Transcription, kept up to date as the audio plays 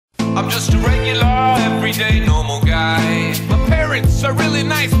I'm just a regular, everyday, normal guy. My parents are really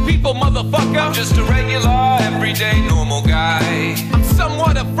nice people, motherfucker. I'm just a regular, everyday, normal guy. I'm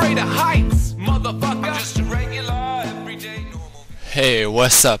somewhat afraid of heights, motherfucker. I'm just a regular, everyday, normal guy. Hey,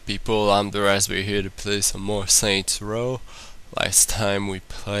 what's up people? I'm the Raspberry here to play some more Saints Row. Last time we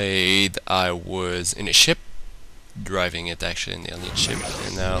played, I was in a ship, driving it actually, in the alien ship,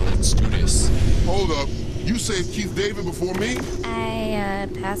 and now let's do this. Hold up, you saved Keith David before me? I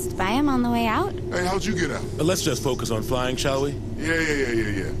passed by him on the way out. Hey, how'd you get out? Let's just focus on flying, shall we?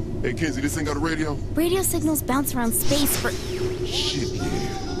 Yeah. Hey, Kenzie, this thing got a radio? Radio signals bounce around space for... Shit,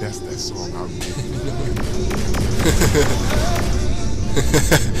 yeah, that's that song I remember.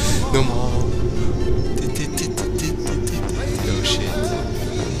 No more. No shit.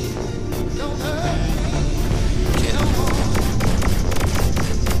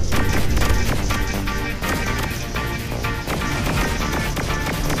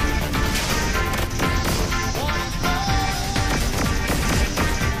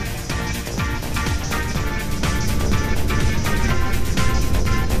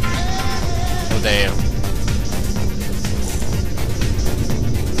 Oh damn.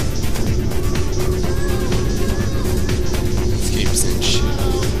 Escapes and shit.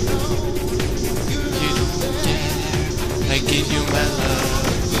 You don't care. I give you my love,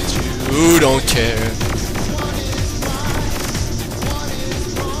 but you don't care.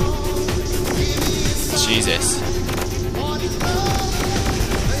 Jesus.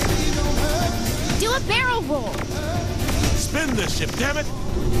 Do a barrel roll! Spin this ship, damn it!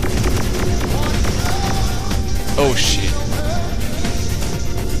 Oh shit.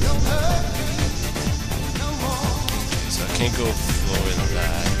 Okay, so I can't go forward on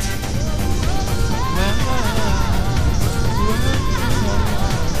that.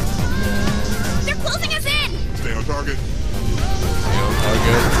 They're closing us in! Stay on target. Stay on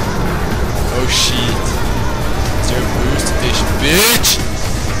target. Oh shit. Is there a boost to this bitch?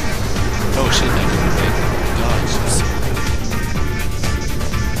 Oh shit, I can dodge.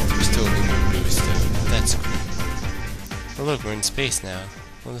 We're still in no boost though. That's cool. Oh look, we're in space now.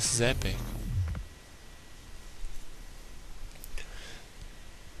 Well, this is epic.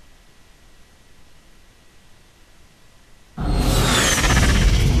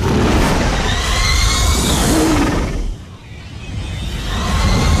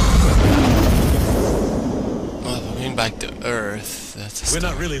 Back to Earth. That's a We're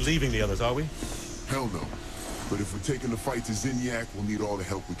start. not really leaving the others, are we? Hell no. But if we're taking the fight to Zinyak, we'll need all the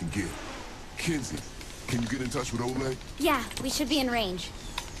help we can get. Kenzie, can you get in touch with Oleg? Yeah, we should be in range.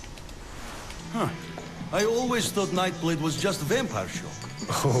 Huh. I always thought Nightblade was just a vampire show.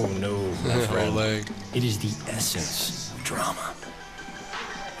 Oh no, my friend. Oleg. It is the essence of drama.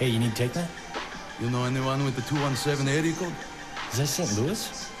 Hey, you need to take that? You know anyone with the 217 area code? Is that St.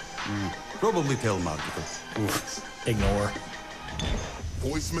 Louis? Probably telemarketer. Oof. Ignore.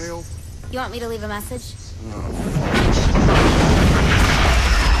 Voicemail? You want me to leave a message?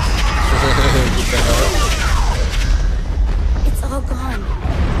 It's all gone.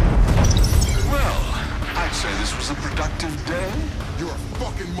 Well, I'd say this was a productive day. You're a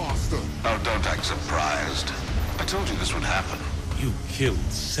fucking monster. Oh, don't act surprised. I told you this would happen. You killed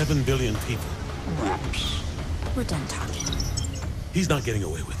 7 billion people. Whoops. We're done talking. He's not getting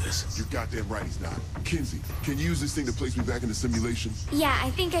away with this. You're goddamn right he's not. Kenzie, can you use this thing to place me back in the simulation? Yeah, I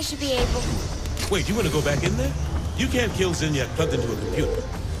think I should be able... Wait, you want to go back in there? You can't kill Zinyak plugged into a computer.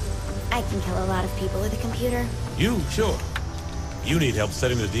 I can kill a lot of people with a computer. You? Sure. You need help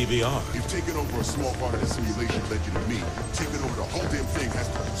setting the DVR. If taking over a small part of the simulation led you to me, taking over the whole damn thing has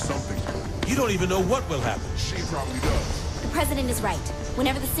to do something. You don't even know what will happen. She probably does. The President is right.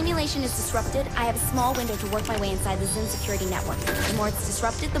 Whenever the simulation is disrupted, I have a small window to work my way inside the Zin security network. The more it's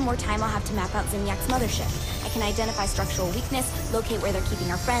disrupted, the more time I'll have to map out Zinyak's mothership. I can identify structural weakness, locate where they're keeping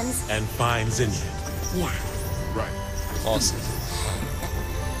our friends. And find Zinyak. Yeah. Right. Awesome.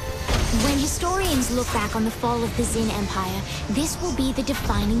 When historians look back on the fall of the Zin Empire, this will be the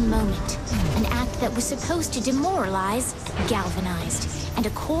defining moment. An act that was supposed to demoralize, galvanized, and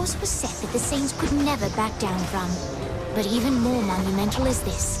a course was set that the Saints could never back down from. But even more monumental is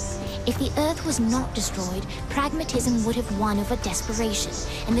this. If the Earth was not destroyed, pragmatism would have won over desperation,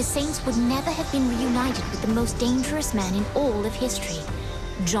 and the Saints would never have been reunited with the most dangerous man in all of history,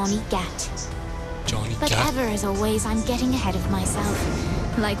 Johnny Gat. Johnny But Gat. ever as always, I'm getting ahead of myself.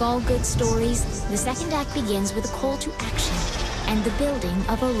 Like all good stories, the second act begins with a call to action and the building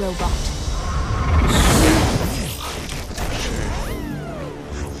of a robot.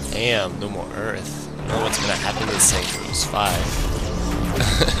 Damn, no more Earth. I don't know what's gonna happen in Saints Row 5.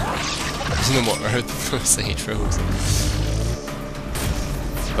 There's no more Earth for Saints Row.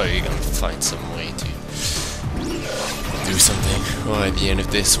 But you're gonna find some way to do something. Oh, at the end of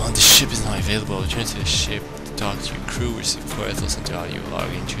this one, the ship is not available. Return to the ship to talk to your crew, receive quests, listen to audio log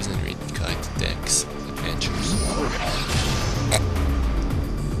entries, and read and collect the deck's adventures.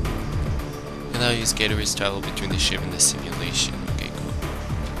 Allow use gateways travel between the ship and the simulation. Okay, cool.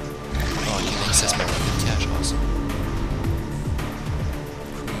 Oh, I can access my weapon cache also.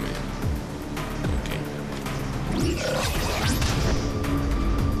 Crewman. Okay.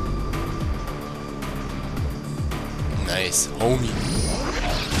 Nice, homie.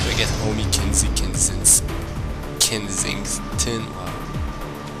 I guess homie Kensington. Wow.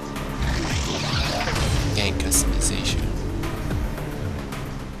 Gang customization.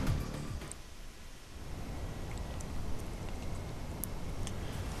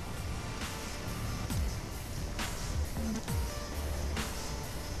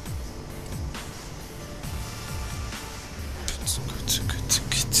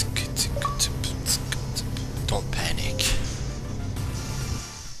 Don't panic.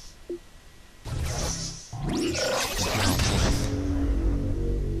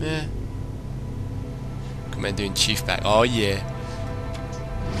 Eh. Commander-in-Chief back. Oh yeah.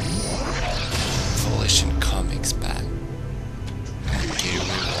 Volition Comics back.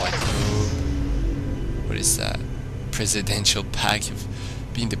 Gateway wardrobe. What is that? Presidential pack of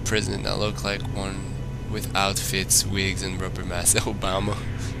being the president. I look like one with outfits, wigs, and rubber masks. Obama,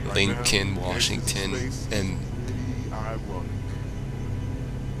 Lincoln, Washington, and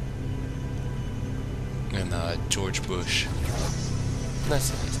George Bush.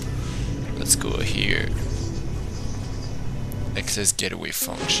 That's nice. Let's go here. Access getaway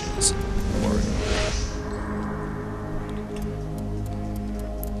functions. Or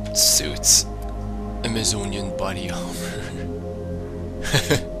suits. Amazonian body armor.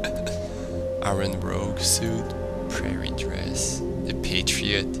 Iron Rogue suit, Prairie dress, the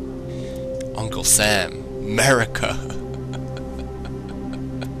Patriot, Uncle Sam, Merica,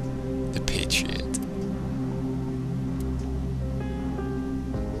 the Patriot.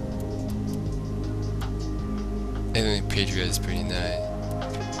 I think Patriot is pretty nice.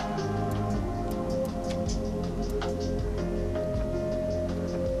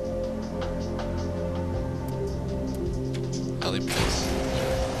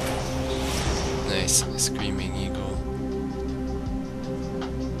 Nice, Screaming Eagle.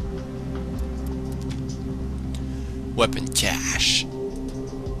 Weapon cache.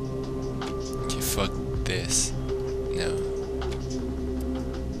 Okay, fuck this. No.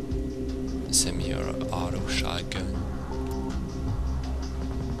 Semi-auto shotgun.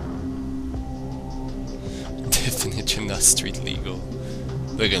 Definition not street legal.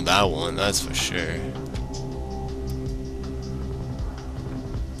 Look at that one, that's for sure.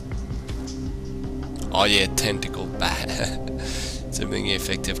 Oh yeah, tentacle bat. Something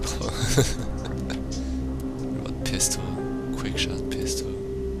effective close. What about pistol? Quick shot pistol.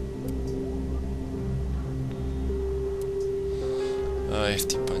 Oh,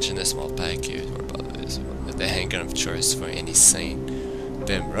 FT punch in a small package. What about this? What the handgun of choice for any sane?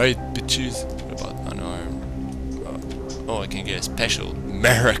 Damn right, bitches. What about unarmed? Oh, I can get a special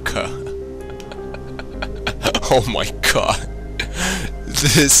Merica. Oh my god.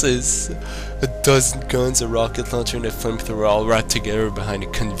 This is a dozen guns, a rocket launcher, and a flamethrower all wrapped together behind a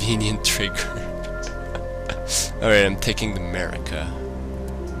convenient trigger. Alright, I'm taking the Merica.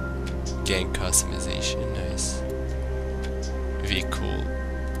 Gang customization, nice. Very cool.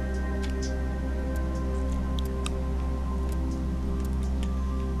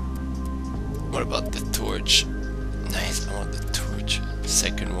 What about the torch? Nice, I want the torch.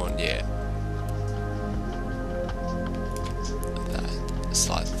 Second one, yeah.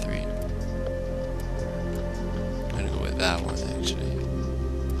 Slot 3. I'm gonna go with that one actually.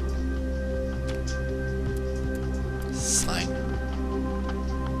 Slime.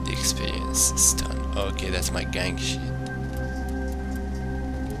 The experience stun. Okay, that's my gang shit.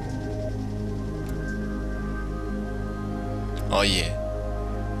 Oh yeah.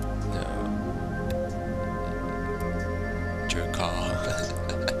 No. Jerk off.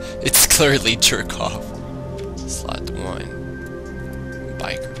 It's clearly jerk off. Slot 1.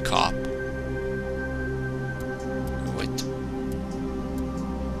 Biker cop. What?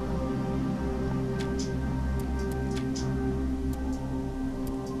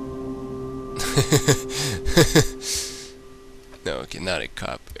 No, okay, not a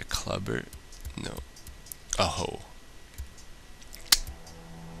cop, a clubber. No. A hoe.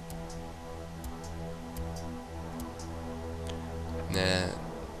 Nah.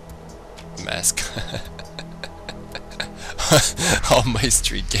 Mascot. All my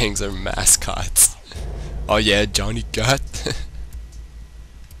street gangs are mascots. Oh yeah, Johnny Gut.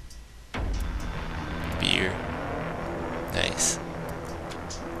 here. Nice.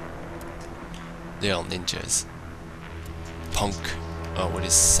 They're all ninjas. Punk. Oh, what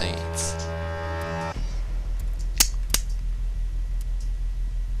is Saints?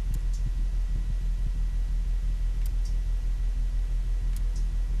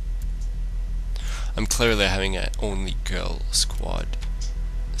 I'm clearly having an only girl squad.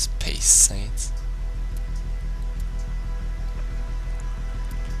 Space Saints.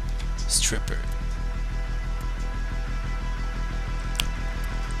 Stripper.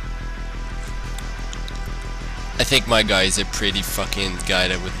 I think my guy is a pretty fucking guy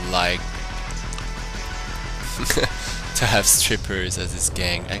that would like to have strippers as his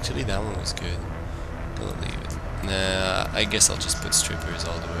gang. Actually, that one was good. Gonna leave it. Nah, I guess I'll just put strippers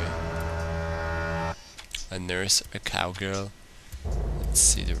all the way. A nurse, a cowgirl. Let's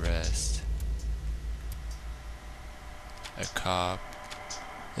see the rest. A cop.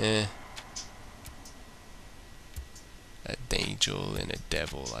 A angel and a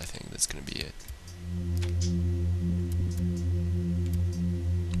devil. I think that's gonna be it.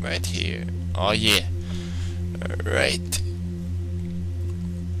 Right here. Oh yeah. Alright.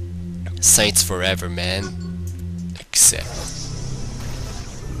 Saints forever, man. Except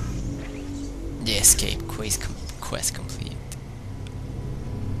the escape quest complete.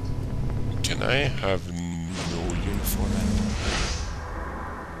 Can I have no uniform at all?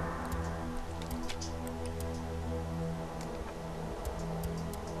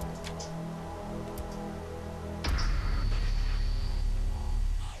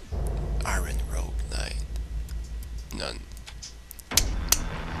 Iron Rogue Knight. None.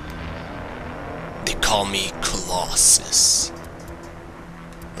 They call me Colossus.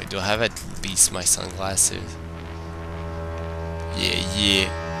 Wait, do I have at least my sunglasses? Yeah.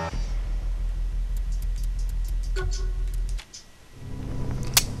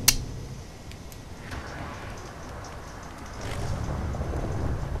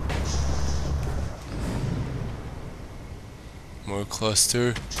 More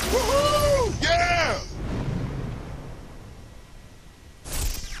cluster. Woohoo! Yeah!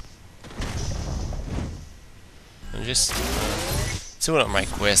 I'm just see what on my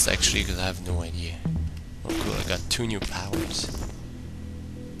quest actually, because I have no idea. Oh cool, I got 2 new powers.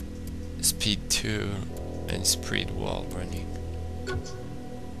 Speed 2 and speed wall running.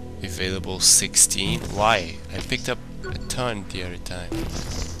 Available 16. Why? I picked up a ton the other time.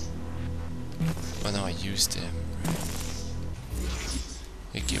 Oh no, I used them.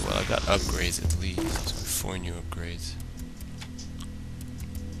 Okay, well I got upgrades at least. So 4 new upgrades.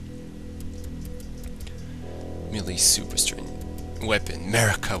 Melee super strength weapon,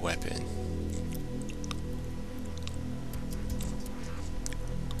 Merica weapon.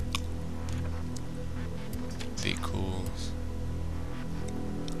 Vehicles.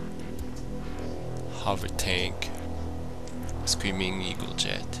 Hover tank. Screaming eagle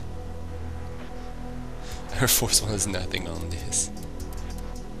jet. Air Force One has nothing on this.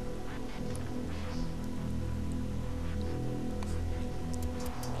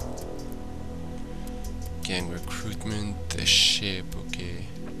 Gang recruitment, the ship, okay.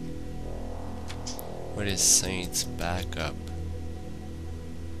 What is Saints backup?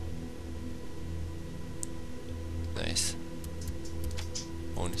 Nice.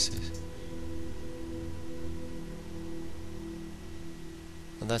 Bonuses.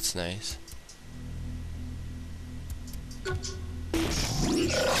 Well, that's nice.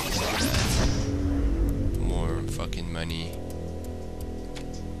 More fucking money.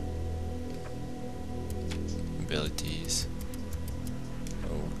 Abilities.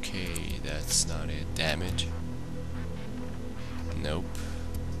 Okay, that's not it. Damage. Nope.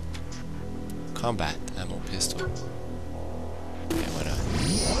 Combat ammo pistol. Yeah, why not?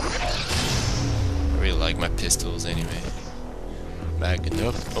 I really like my pistols anyway. Back it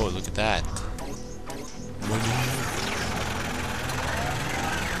up. Oh, look at that.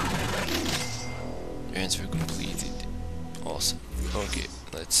 Transfer completed. Awesome. Okay,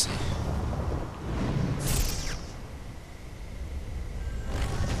 let's see.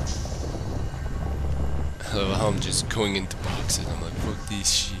 I love how I'm just going into boxes. I'm like, fuck this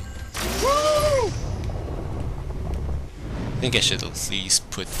shit. Woo! I think I should at least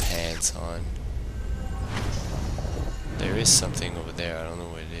put pants on. There is something over there. I don't know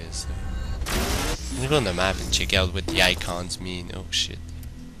what it is. I'm gonna go on the map and check out what the icons mean. Oh shit.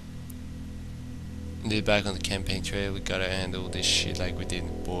 Indeed, back on the campaign trail, we gotta handle this shit like we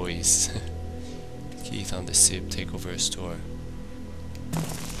did, boys. Keith on the ship, take over a store.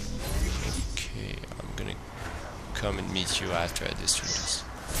 Okay, I'm gonna come and meet you after I destroy this.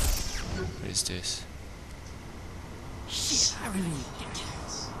 What is this? Shit, I really need to get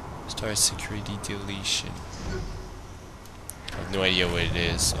gas. Start security deletion. I have no idea what it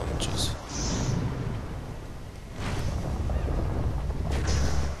is, so I'm just...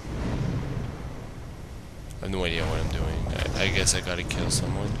 I have no idea what I'm doing. I guess I gotta kill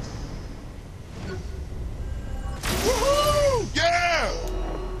someone. Woohoo! Yeah!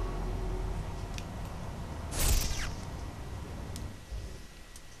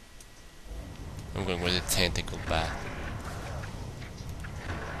 I'm going with a tentacle bat.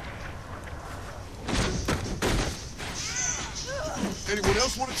 Anyone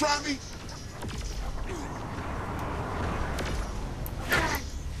else want to try me?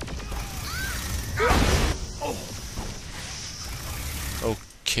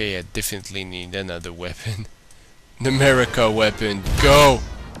 Okay, I definitely need another weapon. The Merica weapon, go!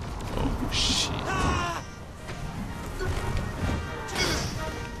 Oh shit.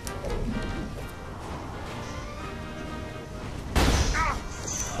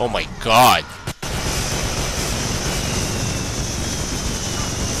 Oh my god!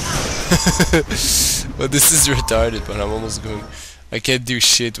 Well, this is retarded, but I'm almost going... I can't do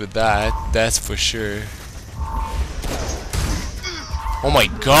shit with that, that's for sure. Oh my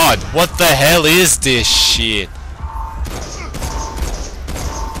god, what the hell is this shit?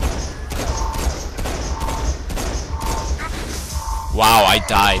 Wow, I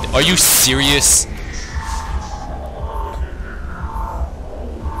died. Are you serious?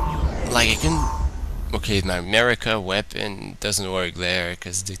 Like, I can... Okay, my Merica weapon doesn't work there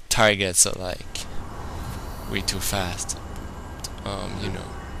because the targets are like way too fast. You know,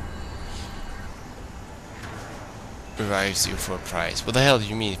 revives you for a price. What the hell do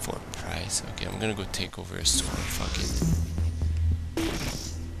you mean for a price? Okay, I'm gonna go take over a store. Fuck it.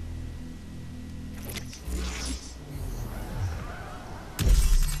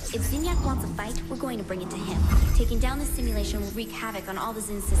 If Zinyak wants a fight, we're going to bring it to him. Taking down this simulation will wreak havoc on all the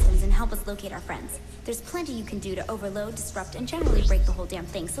Zin systems and help us locate our friends. There's plenty you can do to overload, disrupt, and generally break the whole damn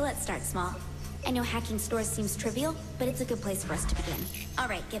thing, so let's start small. I know hacking stores seems trivial, but it's a good place for us to begin.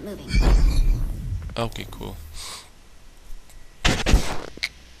 Alright, get moving. Okay, cool.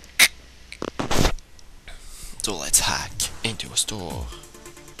 So let's hack into a store.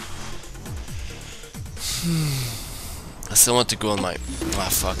 I still want to go on my... Ah,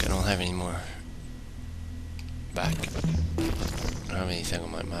 fuck, I don't have any more. Back. I don't have anything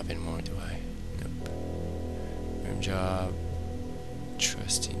on my map anymore, do I? Nope. Room job.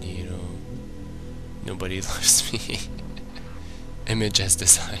 Trusty needle. Nobody loves me. Image as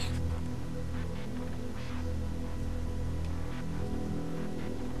design.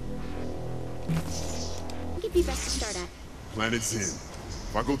 What could be best to start at? Planet Zin.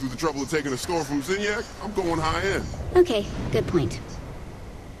 If I go through the trouble of taking a store from Zinyak, I'm going high end. Okay, good point.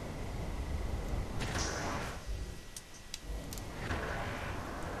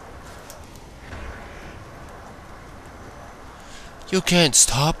 You can't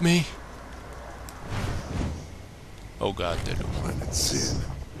stop me. Oh god, did it. Planet Zin.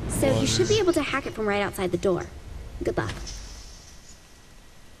 So you should be able to hack it from right outside the door. Good luck.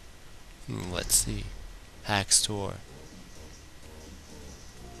 Let's see. Hack store.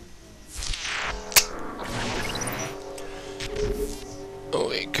 Oh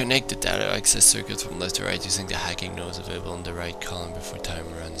wait, connect the data access circuits from left to right using the hacking nodes available in the right column before time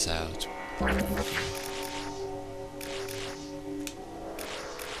runs out.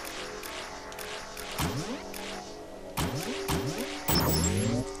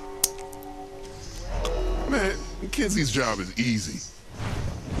 Man, Kinsey's job is easy.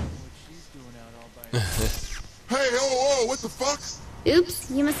 Hey, oh, what the fuck?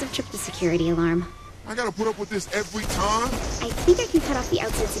 Oops, you must have tripped the security alarm. I gotta put up with this every time? I think I can cut off the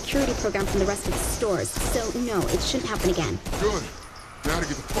outside security program from the rest of the stores, so no, it shouldn't happen again. Good. Now to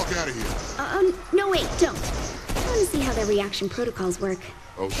get the fuck out of here. No wait, don't. I want to see how their reaction protocols work.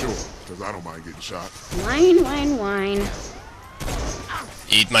 Oh, sure, because I don't mind getting shot. Wine, wine, wine.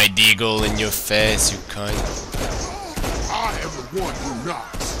 Eat my deagle in your face, you cunt. I am the one who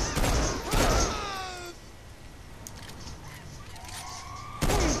knocks.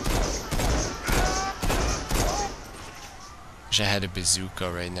 Wish I had a bazooka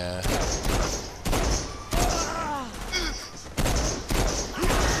right now.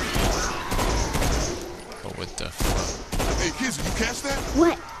 Oh, what the fuck? Hey, kids, did you catch that?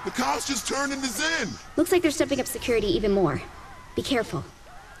 What? The cops just turned into Zen. Looks like they're stepping up security even more. Be careful.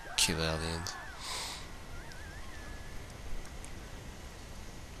 Kill aliens.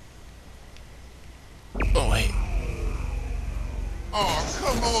 Oh, wait. Oh,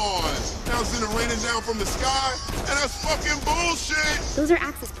 come on. Now Zen are raining down from the sky, and that's fucking bullshit. Those are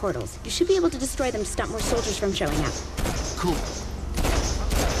access portals. You should be able to destroy them to stop more soldiers from showing up. Cool.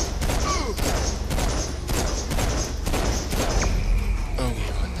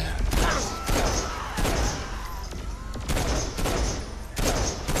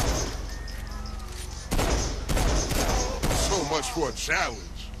 challenge.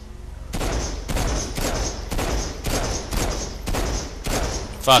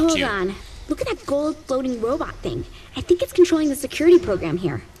 Fuck Hold you. on. Look at that gold floating robot thing. I think it's controlling the security program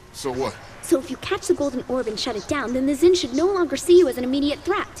here. So what? So if you catch the golden orb and shut it down, then the Zin should no longer see you as an immediate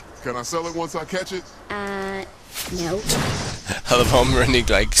threat. Can I sell it once I catch it? No. I love how I'm running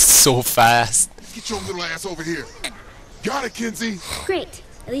like so fast. Get your little ass over here. Got it, Kinsey. Great.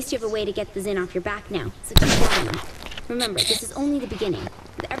 At least you have a way to get the Zin off your back now, so keep flying. Remember, this is only the beginning.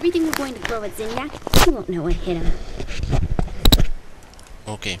 With everything we're going to throw at Zinyak, you won't know what hit him.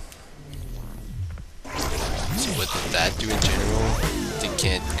 Okay. So what did that do in general? They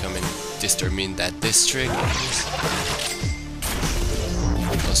can't come and disturb me in that district.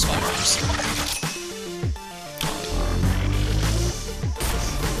 Plus 5%.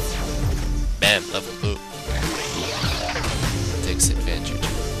 Bam, level up. Takes advantage.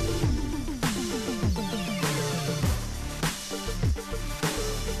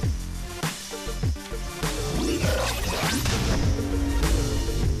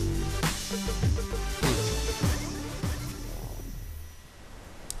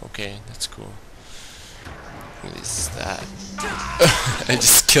 Okay, that's cool. What is that? I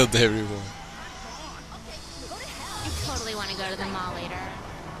just killed everyone. I totally want to go to the mall later.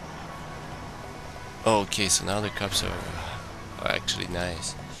 Oh, okay, so now the cups are actually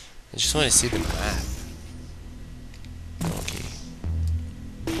nice. I just want to see the map. Okay.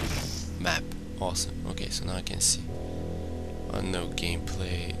 Map. Awesome. Okay, so now I can see. Oh no,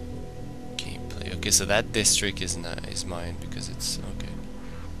 gameplay. Gameplay. Okay, so that district is mine because it's okay.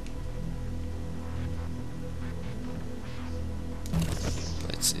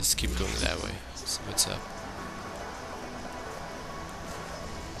 Let's keep going that way. So what's up?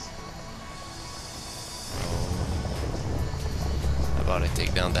 How about I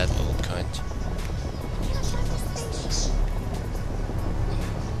take down that little cunt?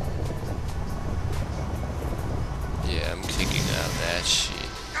 Yeah, I'm taking down that shit.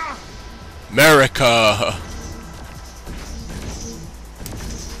 Merica!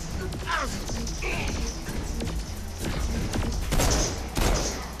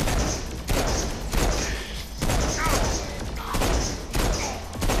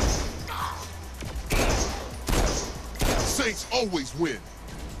 Saints always win.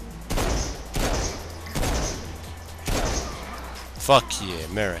 Fuck yeah,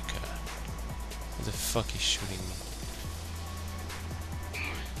 Merica. Who the fuck is shooting me?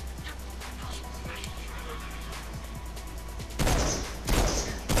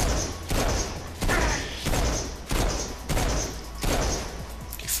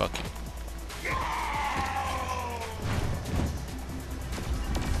 Okay, fuck you.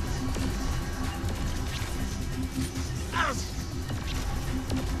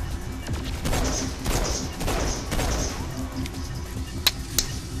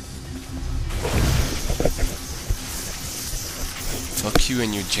 Fuck you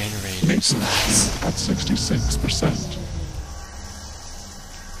and your generators, lads. At 66%.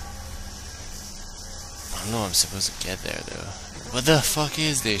 I don't know I'm supposed to get there though. What the fuck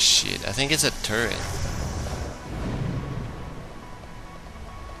is this shit? I think it's a turret.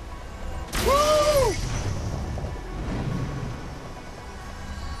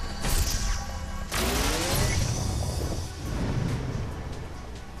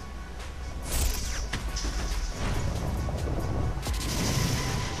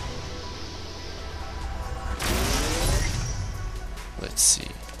 Let's see.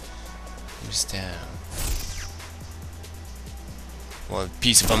 Who's down? One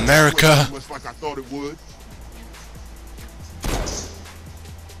piece of America! Much like I thought it would.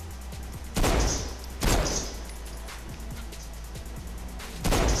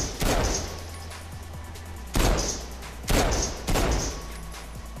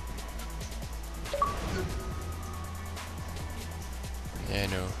 Yeah, I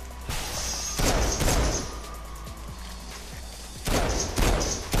know.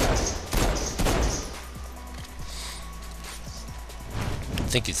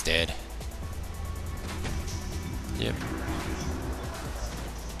 I think he's dead. Yep.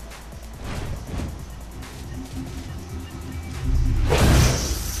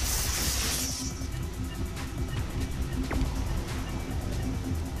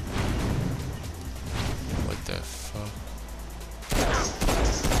 What the fuck?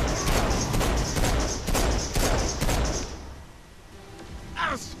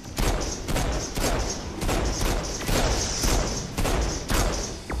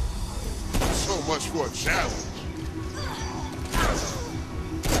 So much for a challenge.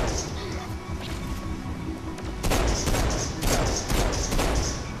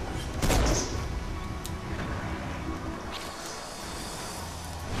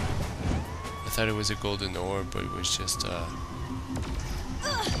 thought it was a golden ore, but it was just oh,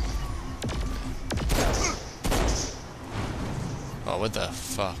 what the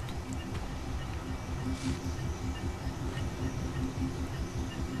fuck?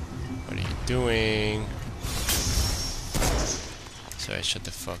 What are you doing? Sorry, shut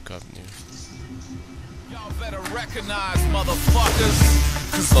the fuck up, dude. Y'all better recognize,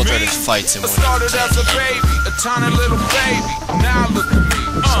 motherfuckers. Don't try to fight someone. I started as a baby, a tiny little baby. Now look at me,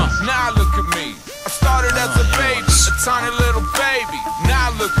 now look at me. I started as a baby, a tiny little baby.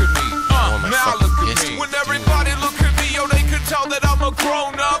 Now look at me, now look at me. When everybody look at me, yo, they can tell that I'm a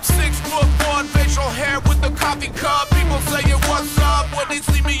grown up. 6'1", facial hair with the coffee cup. People saying what's up when they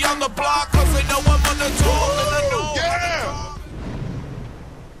see me on the block, cause they know I'm on the tall and I know. Yeah!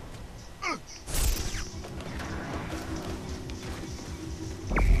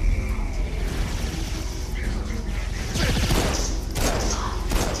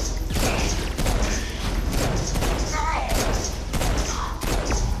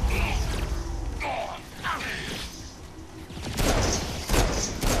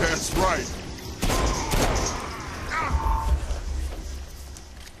 That's right.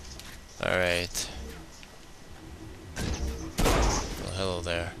 Alright. Well, hello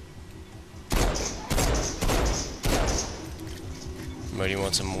there. Somebody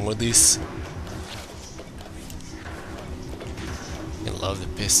want some more of this? I love the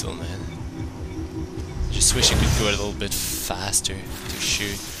pistol, man. Just wish I could go a little bit faster to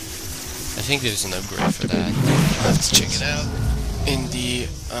shoot. I think there's an upgrade for that. I'll have to check it out. In the,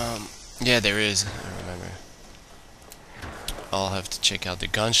 yeah, there is, I remember. I'll have to check out the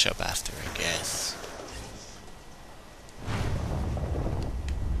gun shop after, I guess.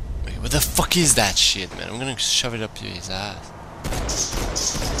 Wait, what the fuck is that shit, man? I'm gonna shove it up his ass.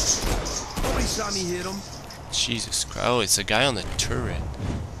 Nobody saw me hit him. Jesus Christ. Oh, it's a guy on the turret.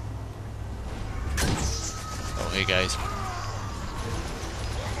 Oh, hey guys.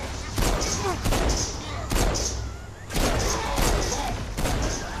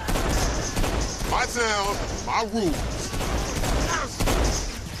 My town, my rules.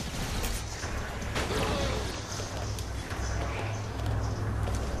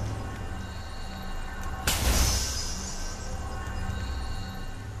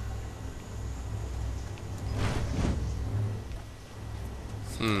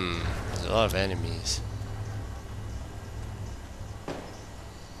 There's a lot of enemies.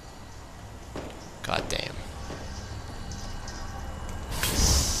 God damn.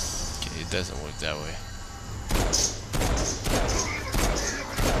 Okay, it doesn't work that way.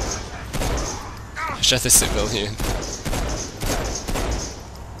 Shot the civilian.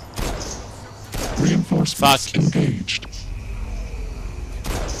 Reinforcements engaged.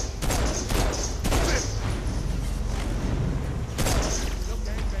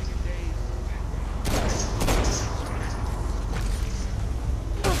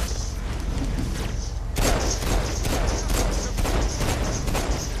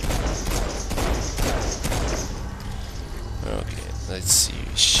 Let's see.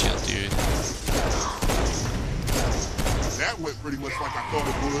 Shit, dude. That went pretty much like I thought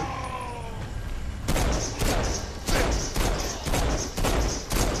it would.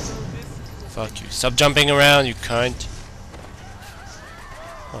 Fuck you. Stop jumping around, you cunt.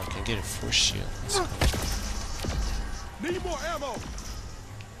 Oh, I can get a force shield. Let's go. Need more ammo.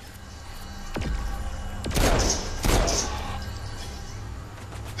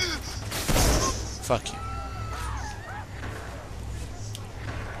 Fuck you.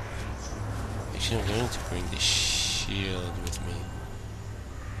 Actually, I'm going to bring the shield with me.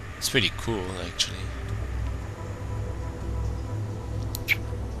 It's pretty cool, actually.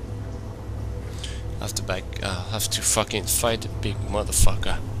 I'll have to fucking fight the big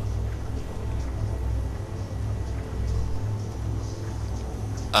motherfucker.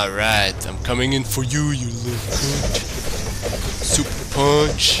 Alright, I'm coming in for you, you little cunt. Super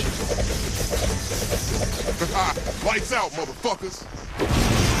punch. Lights out, motherfuckers.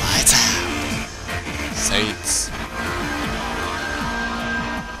 Lights out. Saints.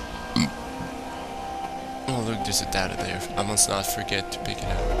 Oh look, there's a data there. I must not forget to pick it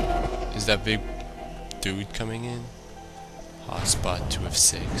up. Is that big dude coming in? Hotspot 2 of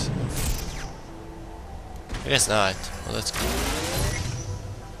 6. I guess not. Well, let's go.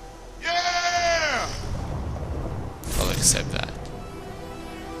 Yeah! I'll accept that.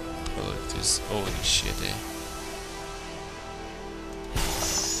 Oh look, there's holy shit, eh?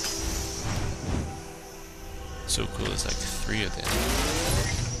 So cool, there's like 3 of them.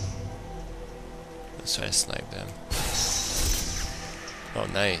 Let's try to snipe them. Oh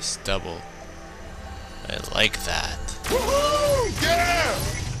nice, double. I like that. Woohoo! Yeah!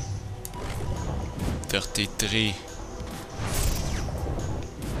 33.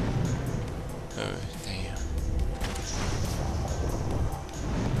 Oh, damn.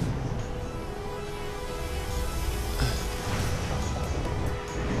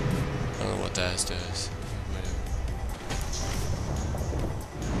 I don't know what that does.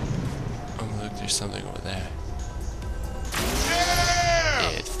 Oh, look, there's something over there.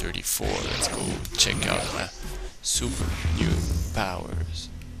 Yeah, 34. Let's go check out my super new powers.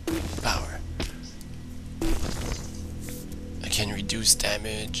 Power. I can reduce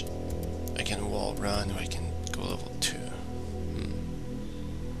damage. I can wall run, or I can go level 2.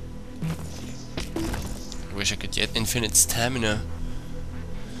 I wish I could get infinite stamina.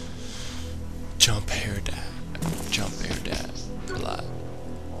 Jump air dash. Jump air dash. Blah.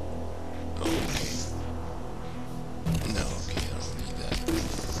 Okay. No, okay, I don't need that.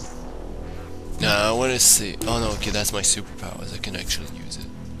 No, I want to see. Oh no, okay, that's my superpowers. I can actually use it.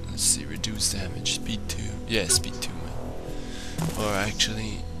 Let's see, reduce damage, speed 2. Yeah, speed 2, man. Or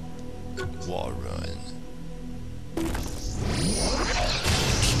actually, wall run.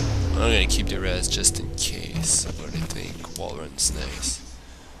 I'm gonna keep the rest just in case. But I think wall run's nice.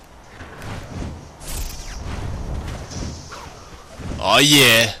 Oh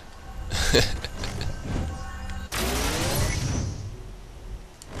yeah!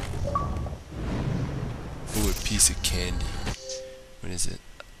 Ooh, a piece of candy. What is it?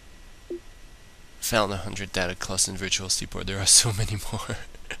 Found 100 data clusters in virtual seaport. There are so many more.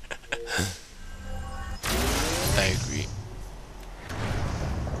 I agree.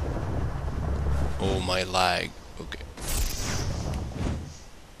 Oh, my lag. Okay.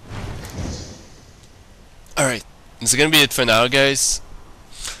 Alright. This is gonna be it for now, guys.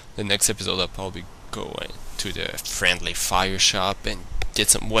 The next episode I'll probably go to the friendly fire shop and get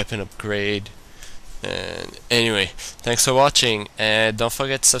some weapon upgrade. And anyway, thanks for watching, and don't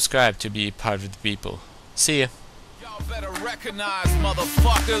forget to subscribe to be part of the people. See ya. Y'all better recognize,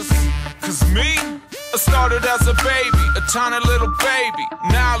 motherfuckers, 'cause me, I started as a baby, a tiny little baby.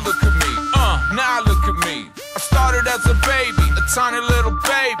 Now look at me, now look at me. I started as a baby, a tiny little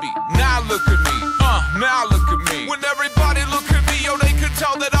baby. Now look at me, now look at me. When everybody look at me, yo, they can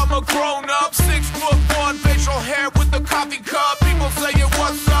tell that I'm a grown up, 6'1",